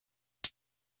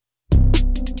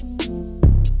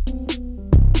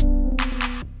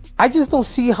I just don't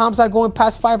see Hamza going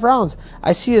past 5 rounds.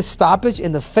 I see a stoppage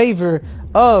in the favor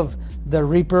of the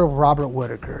Reaper, Robert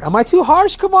Whitaker. Am I too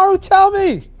harsh, Kamaru? Tell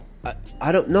me.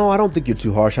 I don't know. I don't think you're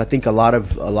too harsh. I think a lot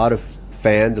of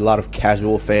fans, a lot of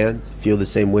casual fans feel the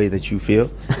same way that you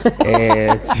feel.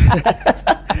 And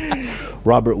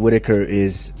Robert Whitaker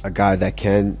is a guy that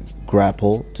can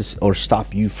grapple or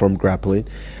stop you from grappling,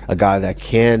 a guy that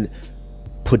can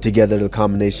put together the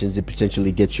combinations that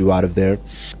potentially get you out of there.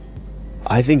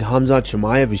 I think Hamza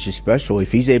Chimaev is just special.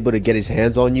 If he's able to get his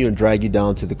hands on you and drag you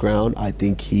down to the ground, I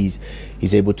think he's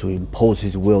able to impose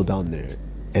his will down there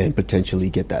and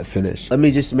potentially get that finish. Let me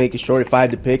just make it short. If I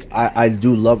had to pick, I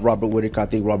do love Robert Whitaker. I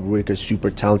think Robert Whitaker is super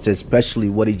talented, especially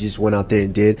what he just went out there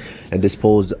and did and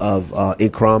disposed of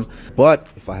Ikram. But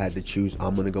if I had to choose,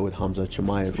 I'm gonna go with Hamza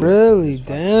Chimaev. Really?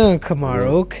 Damn, Kamaru.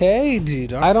 Okay,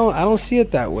 dude. I don't see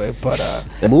it that way, but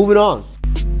And moving on.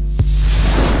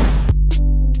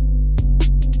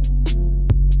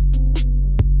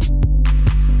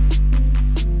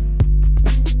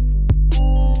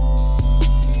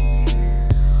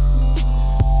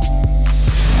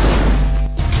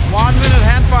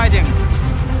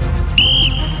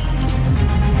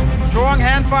 Strong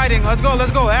hand fighting. Let's go,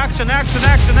 let's go. Action, action,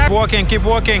 action, action. Walking, keep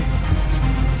walking.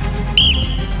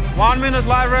 1 minute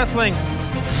live wrestling.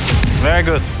 Very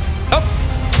good. Up.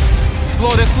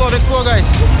 Explode, explode, explode, guys.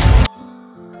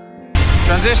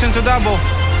 Transition to double.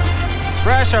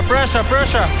 Pressure, pressure,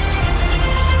 pressure.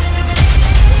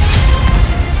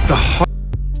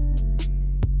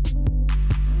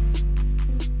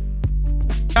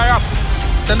 Up.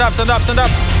 Stand up, stand up, stand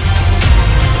up.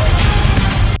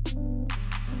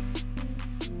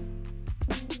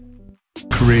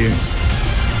 Career.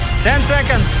 10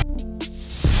 seconds.